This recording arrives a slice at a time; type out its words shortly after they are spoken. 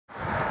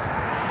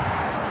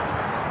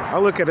I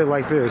look at it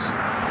like this.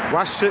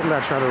 Why shouldn't I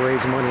try to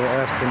raise money and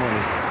ask for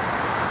money?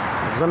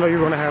 Because I know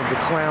you're going to have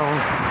the clown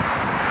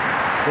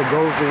that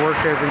goes to work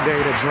every day,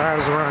 that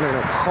drives around in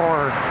a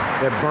car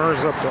that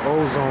burns up the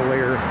ozone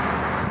layer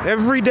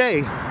every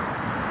day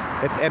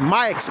at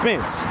my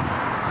expense,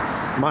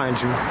 mind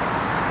you.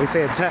 They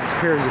say a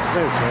taxpayer's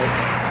expense, right?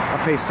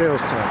 I pay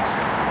sales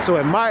tax. So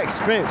at my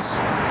expense,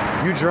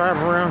 you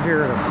drive around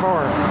here in a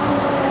car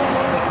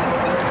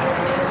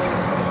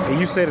and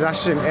you say that I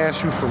shouldn't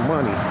ask you for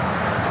money.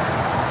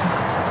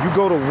 You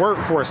go to work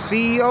for a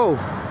CEO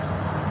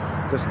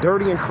that's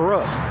dirty and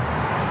corrupt,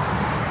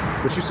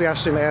 but you say I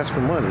shouldn't ask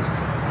for money.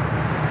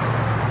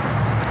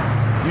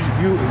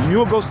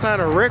 You'll go sign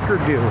a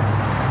record deal.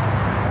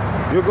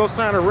 You'll go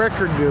sign a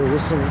record deal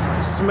with some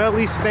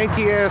smelly,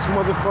 stanky ass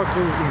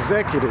motherfucking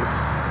executive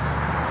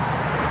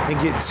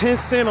and get 10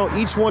 cents on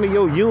each one of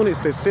your units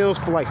that sells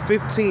for like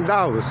 $15.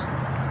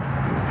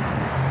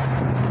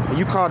 And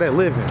you call that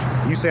living.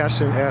 You say I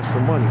shouldn't ask for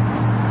money.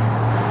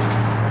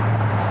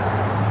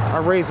 I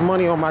raise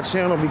money on my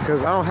channel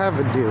because I don't have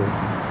a deal.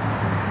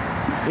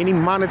 Any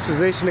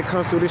monetization that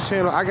comes through this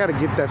channel, I gotta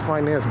get that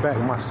finance back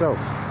myself.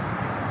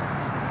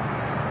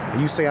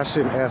 And you say I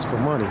shouldn't ask for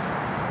money.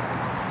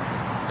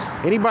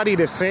 Anybody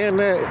that's saying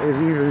that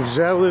is either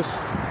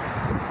jealous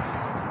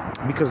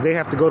because they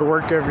have to go to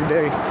work every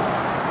day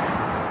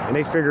and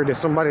they figure that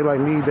somebody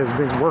like me that's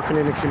been working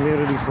in the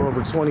community for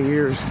over 20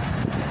 years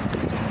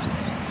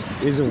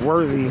isn't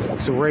worthy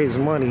to raise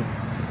money,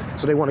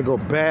 so they want to go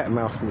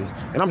badmouth me.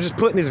 And I'm just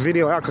putting this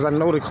video out because I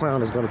know the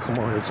clown is going to come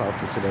on here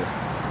talking today.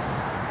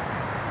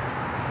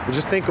 But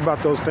just think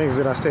about those things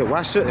that I said.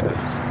 Why shouldn't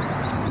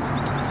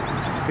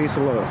I? Peace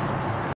and love.